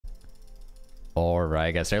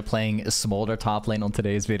Alright guys, we're playing Smolder top lane on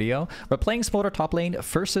today's video. We're playing Smolder top lane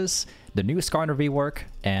versus the new Skarner rework.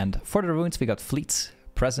 And for the runes we got Fleets,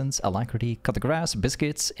 Presence, Alacrity, Cut the Grass,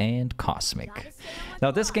 Biscuits, and Cosmic. Now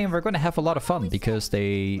this game we're going to have a lot of fun because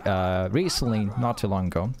they recently, not too long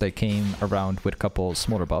ago, they came around with a couple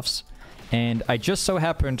Smolder buffs. And I just so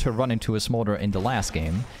happened to run into a Smolder in the last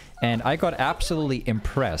game. And I got absolutely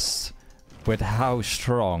impressed with how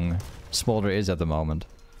strong Smolder is at the moment.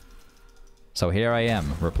 So here I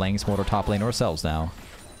am. We're playing Smolder top lane ourselves now.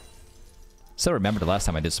 Still remember the last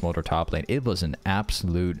time I did Smolder top lane. It was an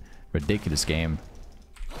absolute ridiculous game.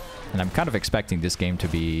 And I'm kind of expecting this game to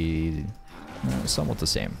be somewhat the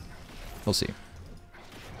same. We'll see.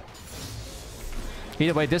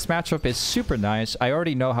 Either way, this matchup is super nice. I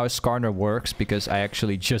already know how Skarner works because I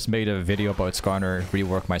actually just made a video about Skarner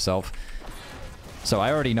rework myself. So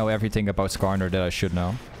I already know everything about Skarner that I should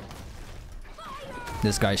know.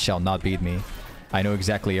 This guy shall not beat me. I know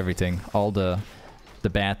exactly everything. All the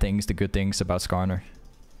bad things, the good things about Skarner.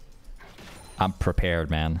 I'm prepared,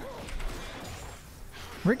 man.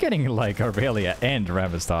 We're getting like Aurelia and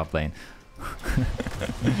Rammus top lane.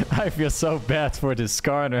 I feel so bad for this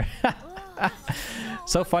Skarner.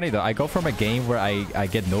 So funny though. I go from a game where I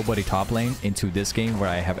get nobody top lane into this game where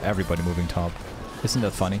I have everybody moving top. Isn't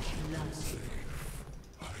that funny?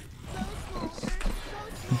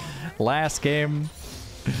 Last game,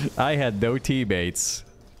 I had no teammates.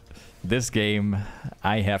 This game,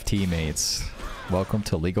 I have teammates. Welcome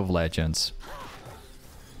to League of Legends.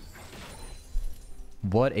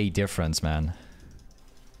 What a difference, man.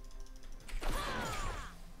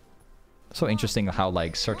 So interesting how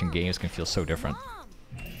like certain games can feel so different.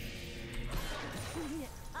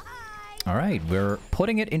 Alright, we're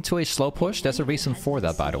putting it into a slow push. There's a reason for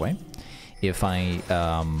that, by the way. If I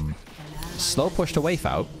slow push the wave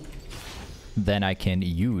out, then I can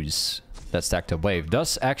use that stacked up wave.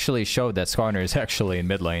 Does actually show that Skarner is actually in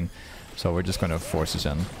mid lane. So we're just gonna force this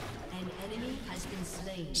in.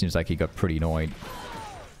 Seems like he got pretty annoyed.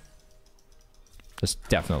 There's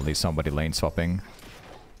definitely somebody lane swapping.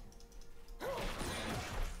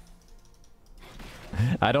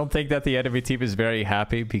 I don't think that the enemy team is very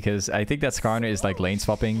happy because I think that Skarner is like lane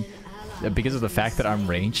swapping because of the fact that I'm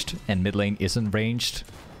ranged and mid lane isn't ranged.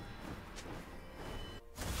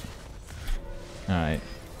 Alright.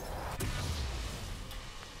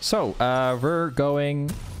 So, we're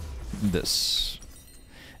going this.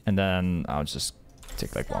 And then I'll just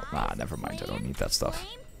take like, well, nah, never mind. I don't need that stuff.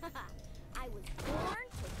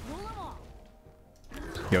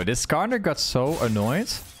 Yo, this Skarner got so annoyed.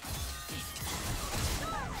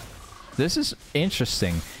 This is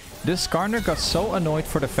interesting. This Skarner got so annoyed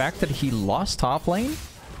for the fact that he lost top lane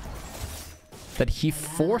that he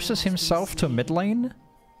forces himself to mid lane,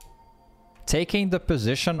 taking the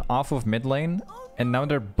position off of mid lane, and now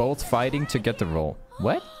they're both fighting to get the roll.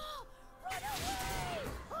 What?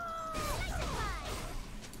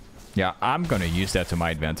 Yeah, I'm gonna use that to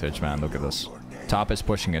my advantage, man. Look at this. Top is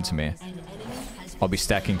pushing into me. I'll be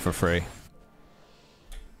stacking for free.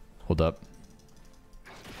 Hold up.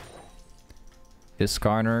 This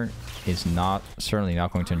Skarner is certainly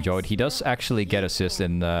not going to enjoy it. He does actually get assist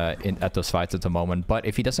at those fights at the moment, but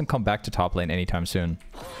if he doesn't come back to top lane anytime soon,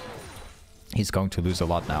 he's going to lose a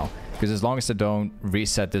lot now. Because as long as they don't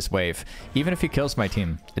reset this wave, even if he kills my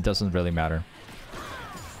team, it doesn't really matter.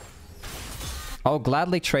 I'll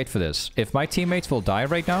gladly trade for this. If my teammates will die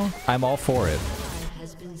right now, I'm all for it.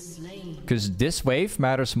 Because this wave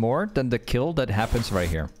matters more than the kill that happens right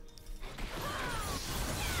here.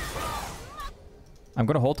 I'm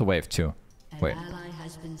gonna hold the wave too. Wait.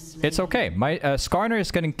 It's okay. My Skarner is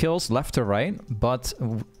getting kills left to right, but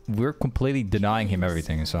we're completely denying him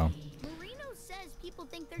everything, so...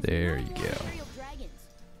 There you go.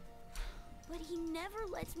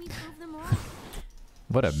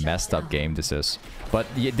 What a messed up game this is. But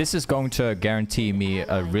yeah, this is going to guarantee me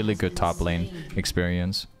a really good top lane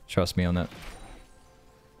experience. Trust me on that.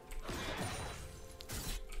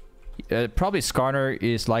 Probably Skarner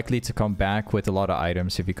is likely to come back with a lot of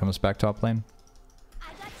items if he comes back top lane.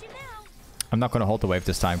 I'm not going to hold the wave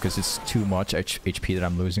this time because it's too much HP that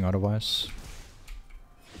I'm losing otherwise.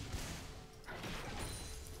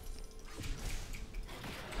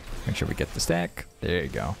 Make sure we get the stack. There you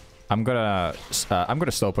go. I'm gonna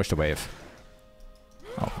slow push the wave.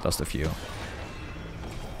 Oh, just a few.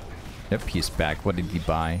 Yep, he's back. What did he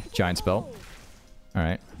buy? Giant spell. All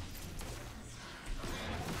right.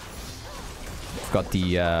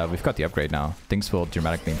 We've got the upgrade now. Things will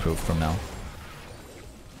dramatically improve from now.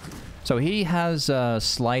 So he has a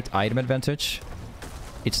slight item advantage.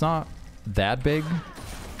 It's not that big,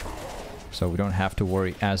 so we don't have to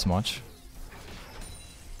worry as much.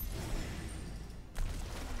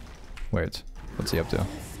 Wait, what's he up to?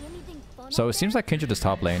 So it seems like Kindred is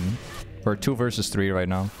top lane. We're 2 versus 3 right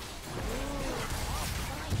now.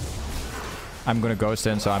 I'm gonna ghost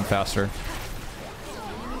in, so I'm faster.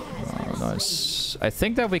 Oh, nice. I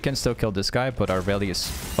think that we can still kill this guy, but our rally is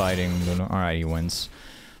fighting. Alright, he wins.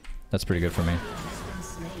 That's pretty good for me.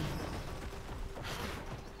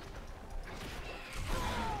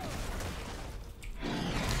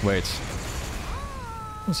 Wait.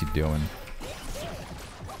 What's he doing?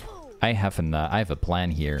 I have a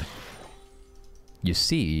plan here. You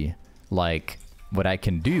see, like, what I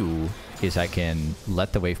can do is I can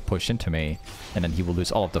let the wave push into me, and then he will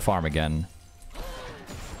lose all of the farm again.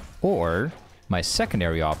 Or, my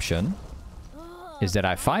secondary option is that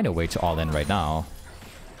I find a way to all in right now.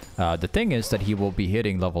 The thing is that he will be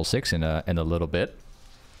hitting level 6 in a little bit.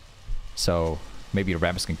 So, maybe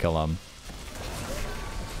Ramps can kill him.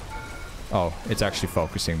 Oh, it's actually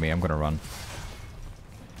focusing me. I'm gonna run.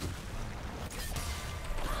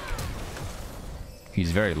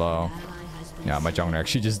 He's very low. Yeah, my jungler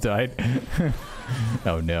actually just died.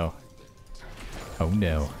 Oh no. Oh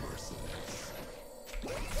no.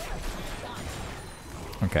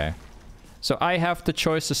 Okay. So I have the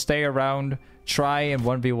choice to stay around, try and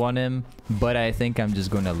 1v1 him, but I think I'm just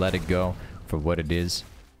gonna let it go for what it is.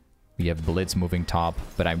 We have Blitz moving top,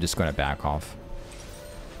 but I'm just gonna back off.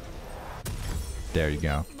 There you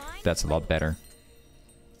go. That's a lot better.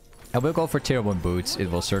 I will go for tier 1 boots.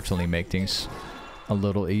 It will certainly make things a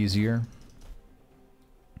little easier.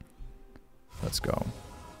 Let's go.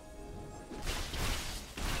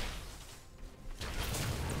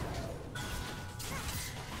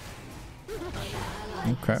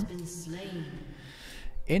 Okay.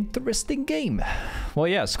 Interesting game. Well,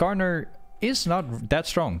 yeah, Skarner is not that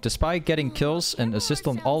strong. Despite getting kills and assist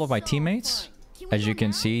on all of my teammates, as you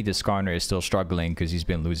can see, the Skarner is still struggling because he's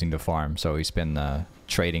been losing the farm. So he's been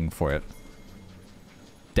trading for it.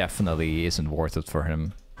 Definitely isn't worth it for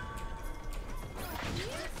him.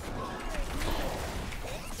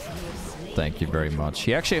 Thank you very much.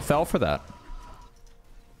 He actually fell for that.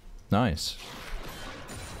 Nice.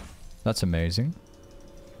 That's amazing.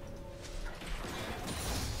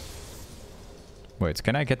 Wait,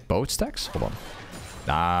 can I get both stacks? Hold on.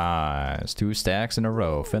 Nice. 2 stacks in a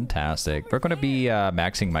row. Fantastic. We're going to be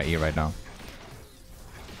maxing my E right now.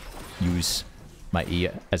 Use my E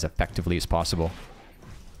as effectively as possible.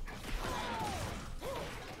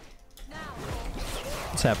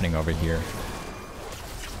 What's happening over here?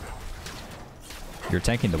 You're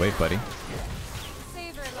tanking the wave, buddy.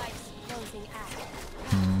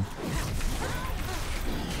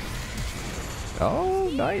 Oh,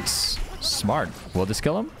 nice. Smart. Will this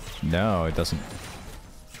kill him? No, it doesn't.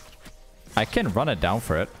 I can run it down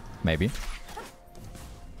for it. Maybe.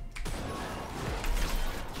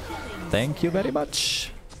 Thank you very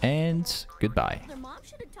much. And goodbye.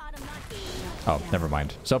 Oh, never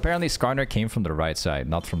mind. So apparently Skarner came from the right side,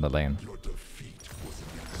 not from the lane.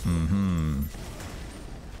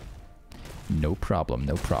 No problem,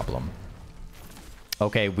 no problem.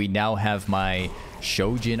 Okay, we now have my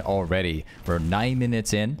shojin already. We're 9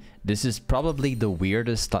 minutes in. This is probably the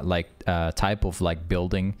weirdest type of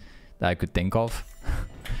building that I could think of.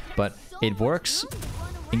 But it works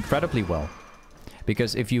incredibly well.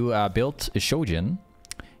 Because if you build a shojin,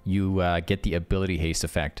 you get the ability haste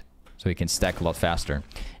effect. So you can stack a lot faster.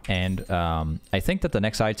 And I think that the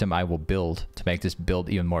next item I will build to make this build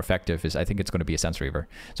even more effective is, I think it's going to be a Sense Reaver.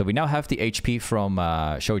 So we now have the HP from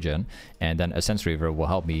Shojin, and then a Sense Reaver will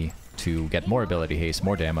help me to get more ability haste,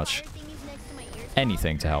 more damage.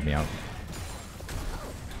 Anything to help me out.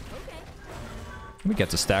 Let me get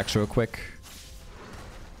the stacks real quick.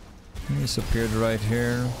 He's appeared right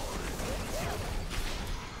here.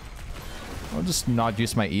 I'll just not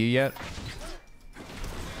use my E yet.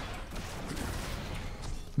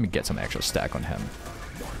 Let me get some extra stack on him.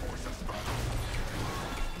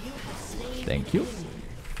 Thank you.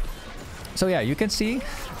 So yeah, you can see,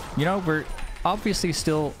 you know, we're obviously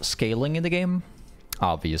still scaling in the game.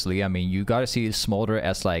 Obviously, I mean, you gotta see Smolder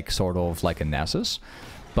as sort of like a Nasus.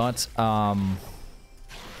 But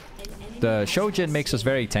the Shojin makes us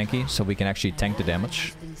very tanky, so we can actually tank the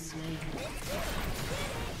damage.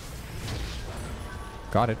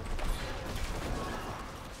 Got it.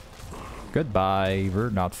 Goodbye. We're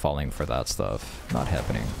not falling for that stuff. Not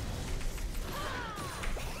happening.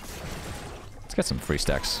 Let's get some free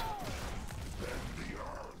stacks.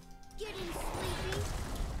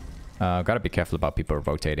 Gotta be careful about people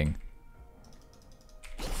rotating.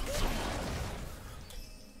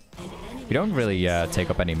 We don't really take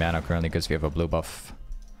up any mana currently because we have a blue buff.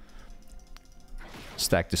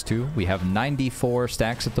 Stack this too. We have 94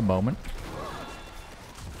 stacks at the moment.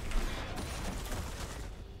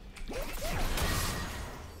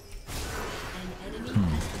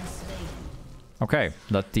 Okay,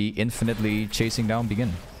 let the infinitely chasing down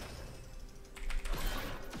begin.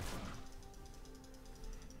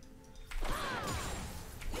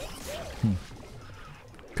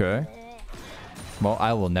 Okay. Well,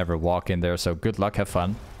 I will never walk in there, so good luck, have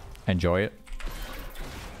fun. Enjoy it.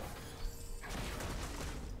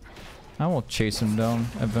 I will chase him down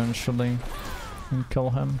eventually and kill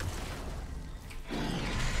him.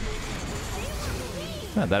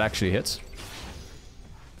 Yeah, that actually hits.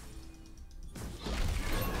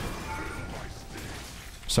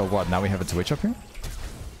 So what, now we have a Twitch up here?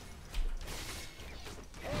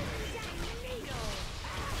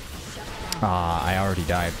 Ah, I already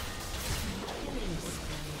died.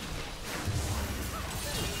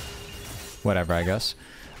 Whatever, I guess.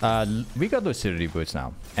 We got lucidity boots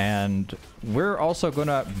now. And we're also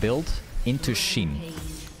gonna build into Sheen.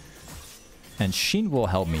 And Sheen will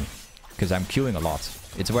help me. Because I'm queuing a lot.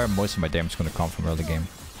 It's where most of my damage is gonna come from early game.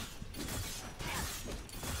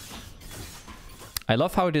 I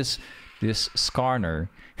love how this Skarner,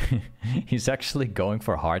 he's actually going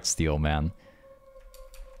for Heartsteel, man.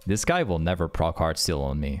 This guy will never proc Heartsteel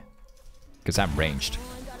on me. Because I'm ranged.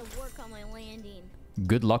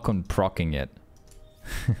 Good luck on proccing it.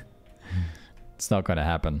 It's not gonna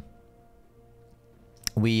happen.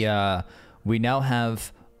 We now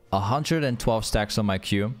have 112 stacks on my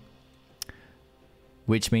queue.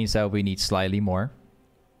 Which means that we need slightly more.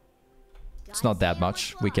 It's not that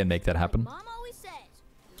much. We can make that happen.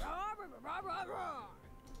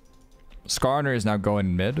 Skarner is now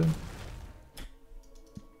going mid.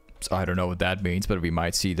 So I don't know what that means, but we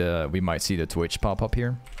might see the Twitch pop up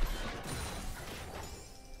here.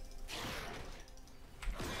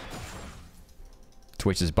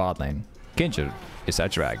 Twitch is bot lane. Kindred is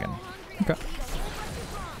that dragon. Okay.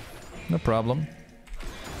 No problem.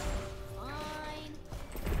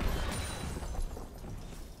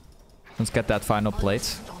 Let's get that final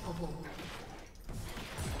plate.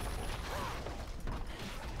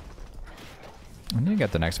 I need to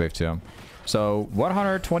get the next wave too. So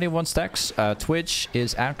 121 stacks. Twitch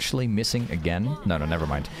is actually missing again. No, never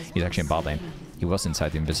mind. He's actually in bot lane. He was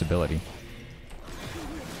inside the invisibility.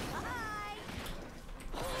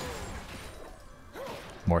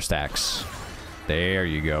 More stacks. There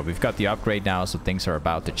you go. We've got the upgrade now, so things are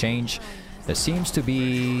about to change. There seems to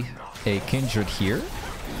be a Kindred here.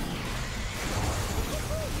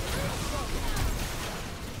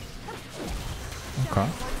 Okay.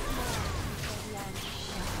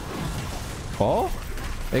 Oh?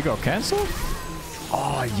 They got cancelled?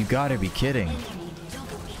 Oh, you gotta be kidding.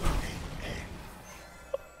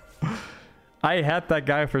 I had that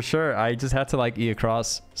guy for sure. I just had to like E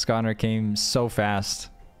across. Skarner came so fast.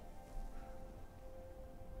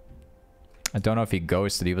 I don't know if he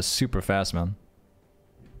ghosted. He was super fast, man.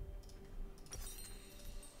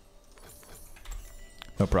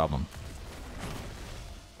 No problem.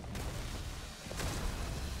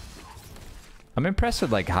 I'm impressed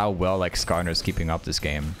with like how well like Skarner's keeping up this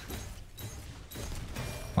game.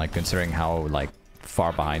 Like considering how like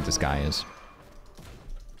far behind this guy is.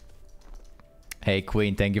 Hey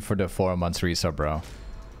Queen, thank you for the 4 months resub, bro.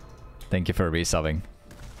 Thank you for resubbing.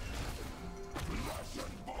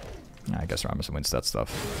 I guess Ramos wins that stuff.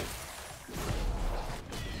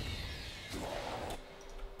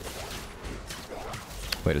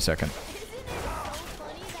 Wait a second.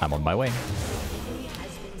 I'm on my way.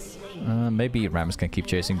 Maybe Rams can keep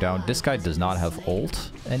chasing down. This guy does not have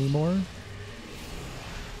ult anymore.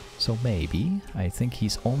 So maybe. I think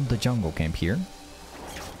he's on the jungle camp here.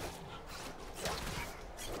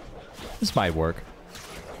 This might work.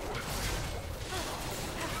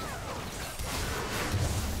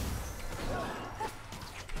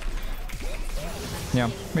 Yeah,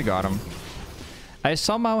 we got him. I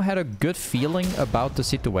somehow had a good feeling about the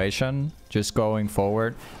situation just going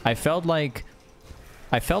forward. I felt like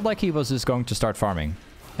he was just going to start farming.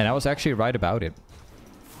 And I was actually right about it.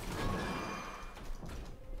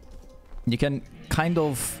 You can kind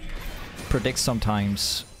of predict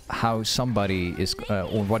sometimes how somebody is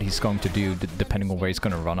or what he's going to do depending on where he's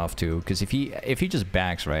going to run off to. Because if he just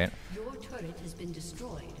backs, right?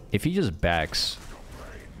 If he just backs,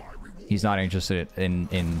 he's not interested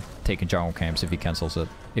in taking jungle camps if he cancels it.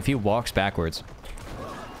 If he walks backwards,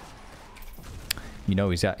 you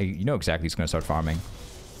know exactly he's going to start farming.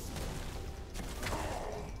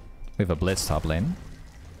 We have a blitz top lane.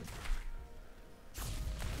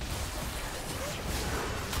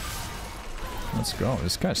 Let's go.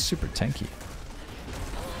 This guy's super tanky.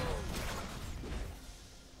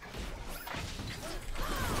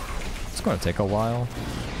 It's going to take a while.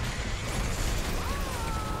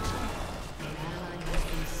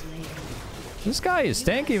 This guy is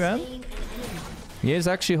tanky, man. He is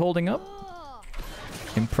actually holding up.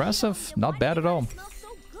 Impressive. Not bad at all.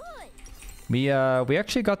 We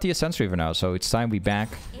actually got the Essence Reaver now, so it's time we back.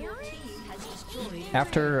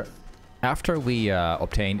 After we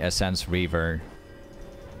obtain Essence Reaver,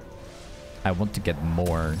 I want to get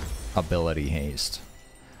more ability haste.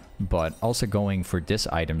 But also going for this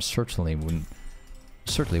item certainly would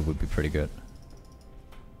be pretty good.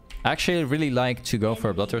 I actually really like to go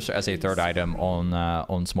for a bloodthirster as a third item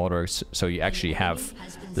on Smolder, so you actually have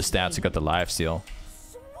the stats to get the lifesteal.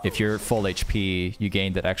 If you're full HP, you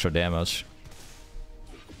gain that extra damage.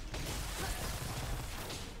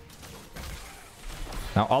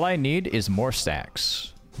 Now all I need is more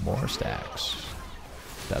stacks. More stacks.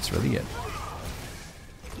 That's really it.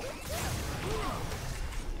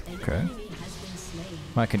 Okay.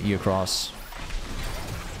 I can E across.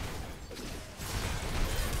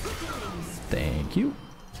 Thank you.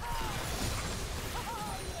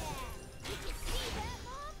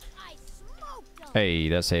 Hey,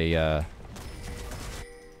 that's a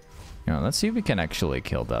you know, let's see if we can actually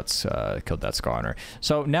kill that Skarner.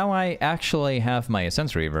 So now I actually have my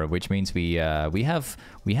Essence Reaver, which means we have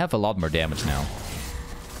a lot more damage now.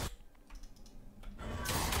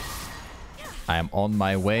 I am on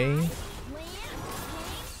my way.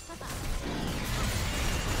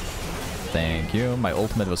 Thank you. My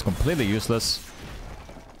ultimate was completely useless.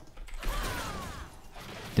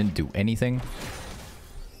 Didn't do anything.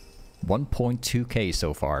 1.2k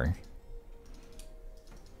so far.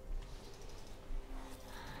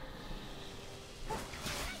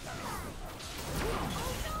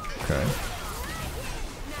 Okay.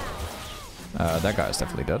 That guy's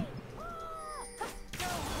definitely dead.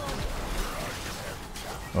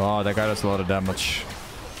 Oh, that guy does a lot of damage.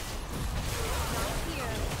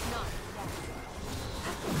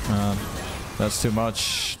 That's too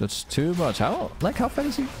much. That's too much. How fat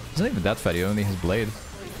is he? He's not even that fat. He only has blade.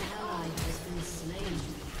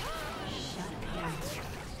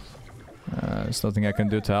 There's nothing I can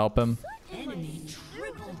do to help him.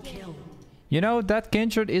 You know, that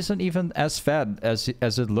Kindred isn't even as fat as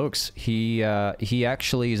it looks. He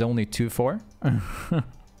actually is only 2'4".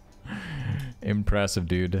 Impressive,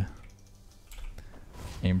 dude.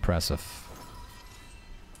 Impressive.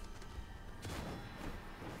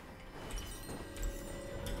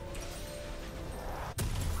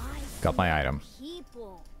 Got my item.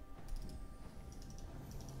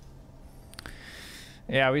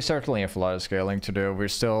 Yeah, we certainly have a lot of scaling to do. We're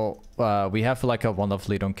still, we have like a 1-level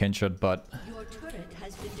lead on Kindred, but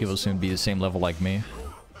he will soon be the same level like me.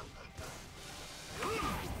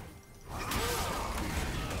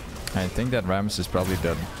 I think that Rammus is probably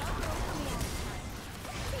dead.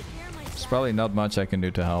 There's probably not much I can do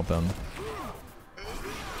to help him.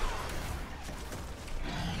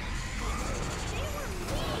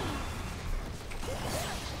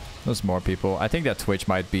 There's more people. I think that Twitch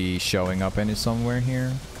might be showing up any somewhere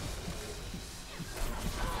here.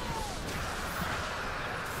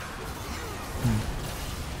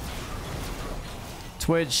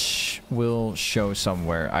 Twitch will show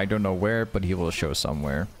somewhere. I don't know where, but he will show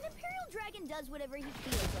somewhere. An Imperial Dragon does whatever he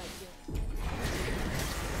feels like doing.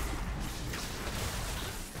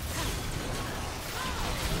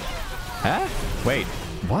 Huh? Wait,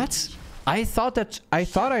 what? I thought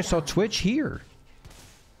I saw Twitch here.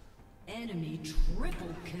 Enemy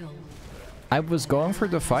triple kill. I was going for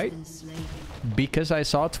the fight because I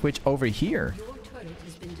saw Twitch over here. Your turret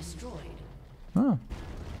has been destroyed. Oh.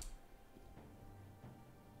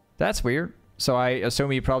 That's weird. So I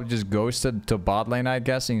assume he probably just ghosted to bot lane, I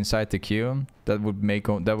guess, inside the queue. That would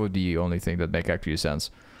be the only thing that make actually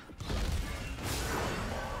sense.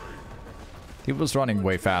 He was running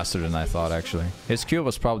way faster than I thought, actually. His Q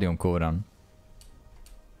was probably on cooldown.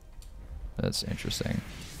 That's interesting.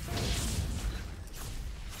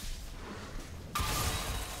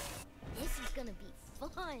 This is gonna be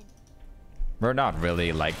fun. We're not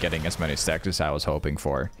really, like, getting as many stacks as I was hoping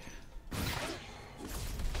for.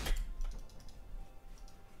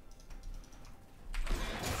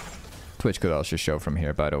 Twitch could also show from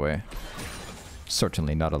here, by the way.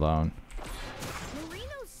 Certainly not alone. Marino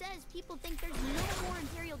says people think there's no more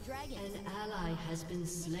Imperial Dragons. An ally has been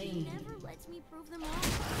slain. He never lets me prove them wrong.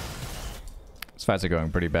 These fights are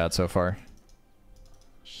going pretty bad so far.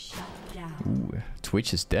 Shut down. Ooh,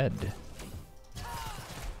 Twitch is dead.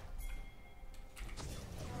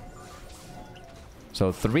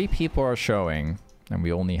 So 3 people are showing, and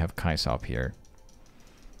we only have Kaisa up here.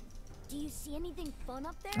 Do you see anything fun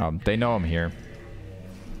up there? They know I'm here.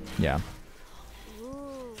 Yeah.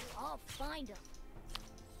 Ooh, I'll find him.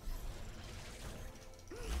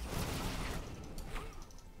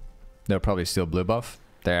 They'll probably steal blue buff.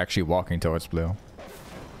 They're actually walking towards blue.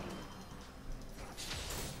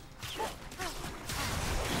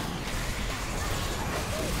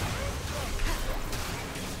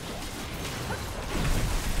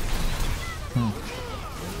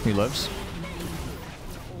 He lives.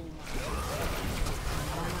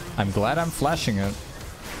 I'm glad I'm flashing it.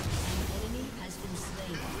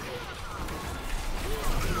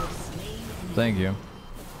 Thank you.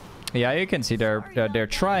 Yeah, you can see they're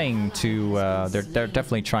trying to they're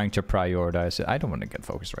definitely trying to prioritize it. I don't want to get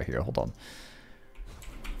focused right here. Hold on.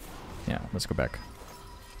 Yeah, let's go back.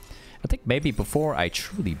 I think maybe before I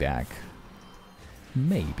truly back,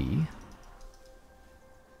 maybe.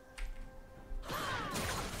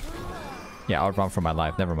 Yeah, I'll run for my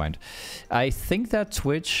life. Never mind. I think that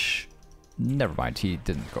Twitch. Never mind. He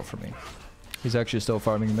didn't go for me. He's actually still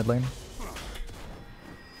farming in mid lane.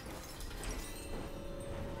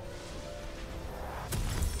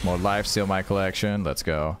 More lifesteal my collection. Let's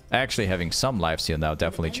go. Actually, having some lifesteal now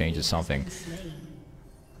definitely changes something.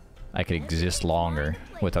 I could exist longer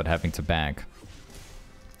without having to bank.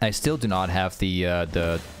 I still do not have the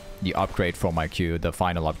upgrade for my Q, the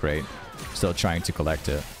final upgrade. Still trying to collect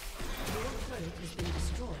it.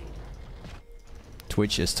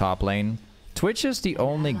 Twitch is top lane. Twitch is the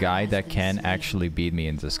only guy that can actually beat me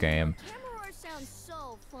in this game.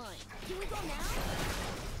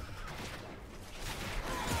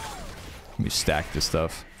 Let me stack this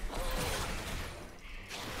stuff.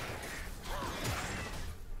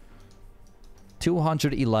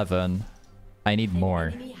 $211. I need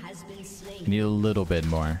more. I need a little bit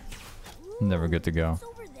more. Never good to go.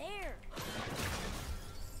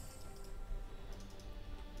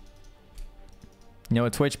 You know,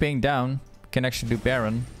 with Twitch being down, can actually do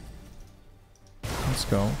Baron. Let's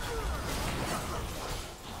go.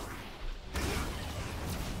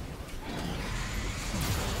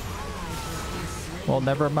 Well,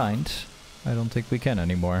 never mind. I don't think we can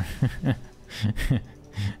anymore.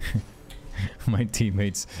 My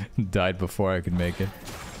teammates died before I could make it.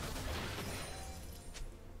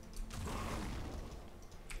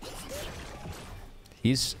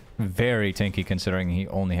 He's very tanky considering he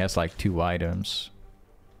only has like 2 items.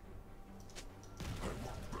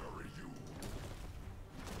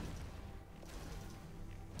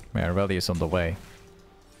 Man, Rally is on the way.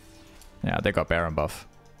 Yeah, they got Baron buff.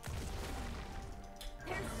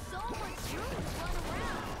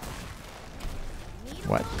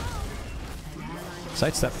 What?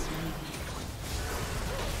 Sidestep.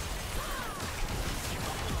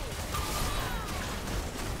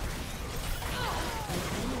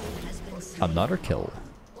 Another kill.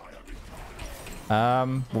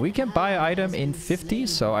 We can buy item in 50,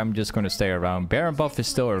 so I'm just going to stay around. Baron buff is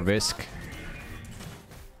still a risk.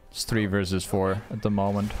 It's 3 versus 4 at the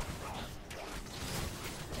moment.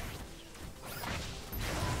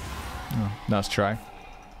 Oh, nice try.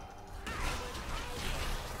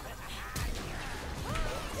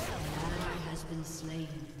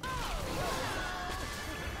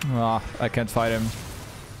 Ah, I can't fight him.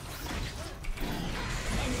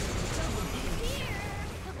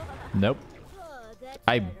 Nope.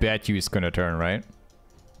 I bet you he's gonna turn, right?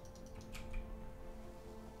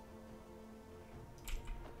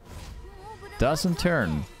 Doesn't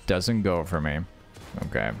turn. Doesn't go for me.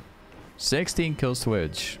 Okay. 16 kills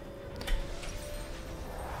Twitch.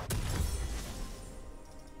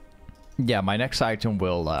 Yeah, my next item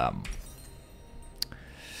will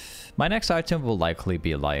likely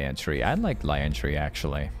be Lion Tree. I like Lion Tree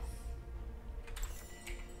actually.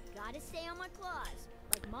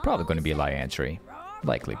 Probably going to be Lion Tree.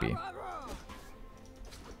 Likely be.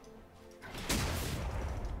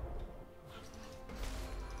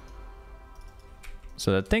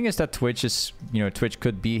 So the thing is that Twitch is, you know, Twitch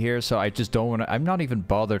could be here, so I just don't want to, I'm not even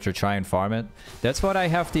bothered to try and farm it. That's what I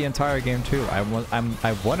have the entire game too. I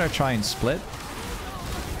want to try and split,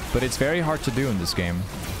 but it's very hard to do in this game.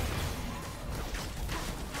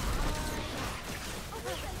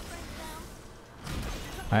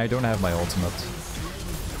 I don't have my ultimate.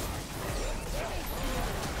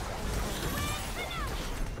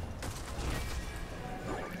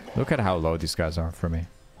 Look at how low these guys are for me.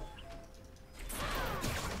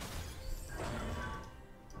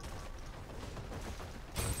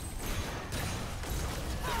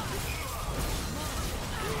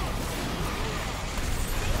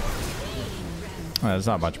 Well, there's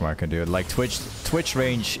not much more I can do. Like Twitch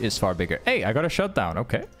range is far bigger. Hey, I got a shutdown.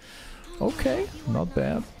 Okay. Okay, not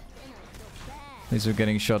bad. These are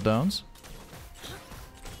getting shutdowns.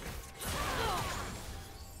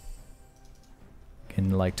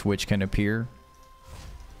 And like Twitch can appear.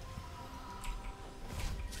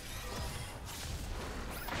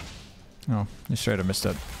 Oh, you straight up missed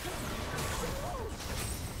it.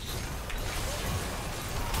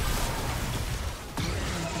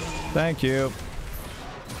 Thank you.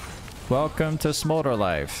 Welcome to Smolder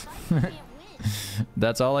life.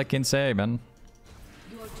 That's all I can say, man.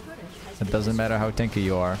 Your It doesn't matter how tanky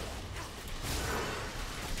you are.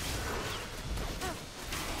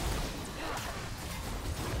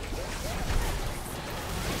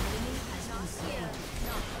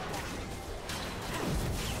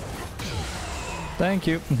 Thank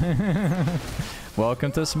you.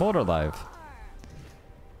 Welcome to Smolder Live.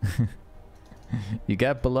 You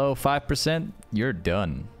get below 5%, you're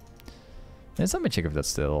done. Let's let me check if that's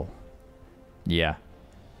still... Yeah.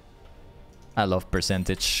 I love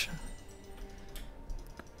percentage.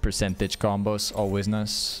 Percentage combos, always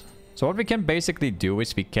nice. So what we can basically do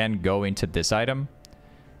is we can go into this item.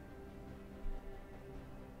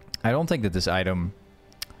 I don't think that this item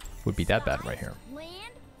would be that bad right here.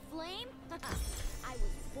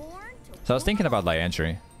 So I was thinking about light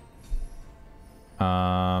entry.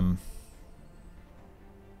 I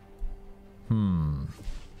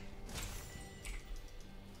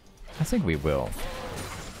think we will.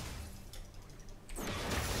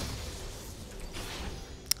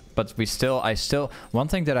 But one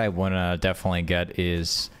thing that I wanna definitely get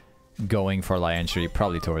is going for light entry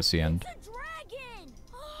probably towards the end.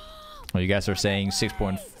 Oh, you guys are saying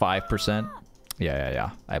 6.5%?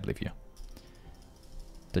 Yeah, I believe you.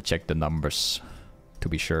 To check the numbers, to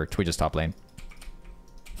be sure. Twitch is top lane.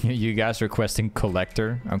 You guys requesting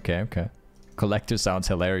collector? Okay. Collector sounds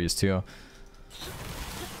hilarious too.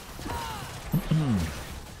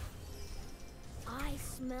 I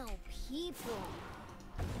smell people.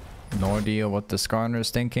 No idea what the Skarner is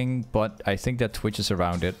thinking, but I think that Twitch is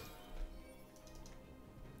around it.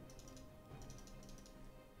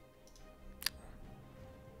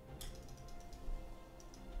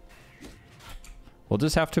 We'll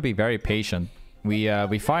just have to be very patient. We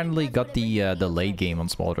finally got the late game on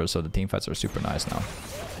Smolder, so the team fights are super nice now.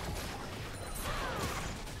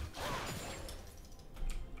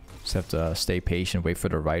 Just have to stay patient, wait for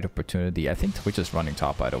the right opportunity. I think Twitch is running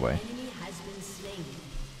top, by the way.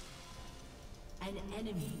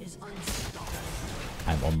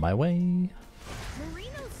 I'm on my way.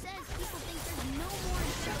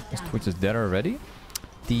 Is Twitch is dead already?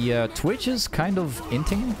 The Twitch is kind of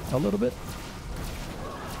inting a little bit.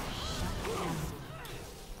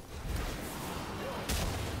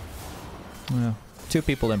 Yeah. Two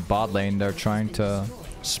people in bot lane, they're trying to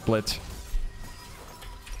split.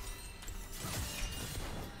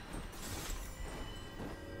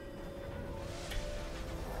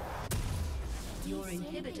 Your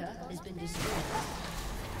inhibitor has been destroyed.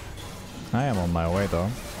 I am on my way though.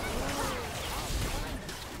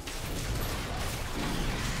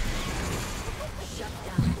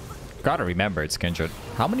 Gotta remember it's Kindred.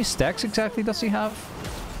 How many stacks exactly does he have?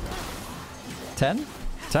 10?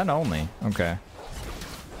 10 only. Okay.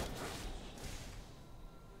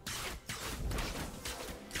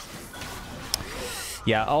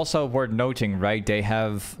 Yeah, also worth noting, right? They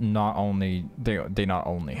have not only they not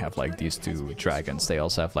only have like these two dragons, they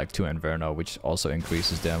also have like two Inferno, which also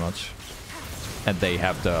increases damage. And they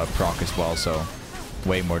have the proc as well, so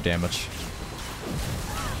way more damage.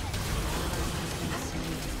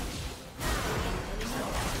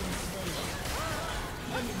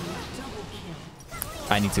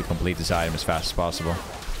 I need to complete this item as fast as possible.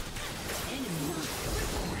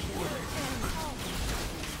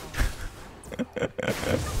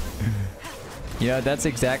 Yeah, that's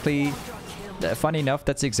exactly... Funny enough,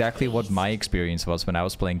 that's exactly what my experience was when I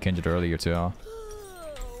was playing Kindred earlier too.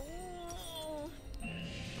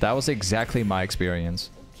 That was exactly my experience.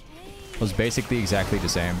 It was basically exactly the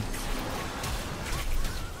same.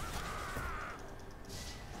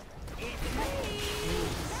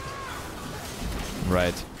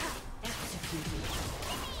 Right.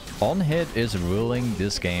 On hit is ruling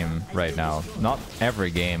this game right now. Not every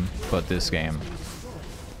game, but this game.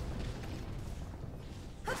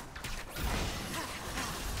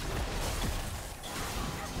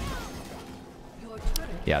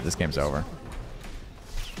 Yeah, this game's over.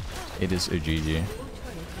 It is a GG.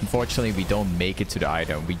 Unfortunately, we don't make it to the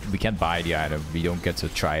item. We can't buy the item. We don't get to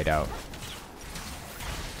try it out.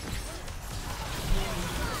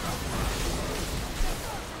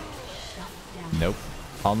 Nope.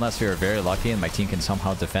 Unless we are very lucky and my team can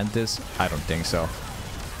somehow defend this. I don't think so.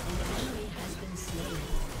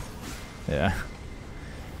 Yeah.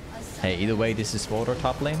 Hey, either way, this is Smolder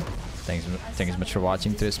top lane. Thanks so much for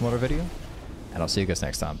watching today's Smolder video. And I'll see you guys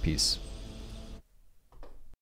next time. Peace.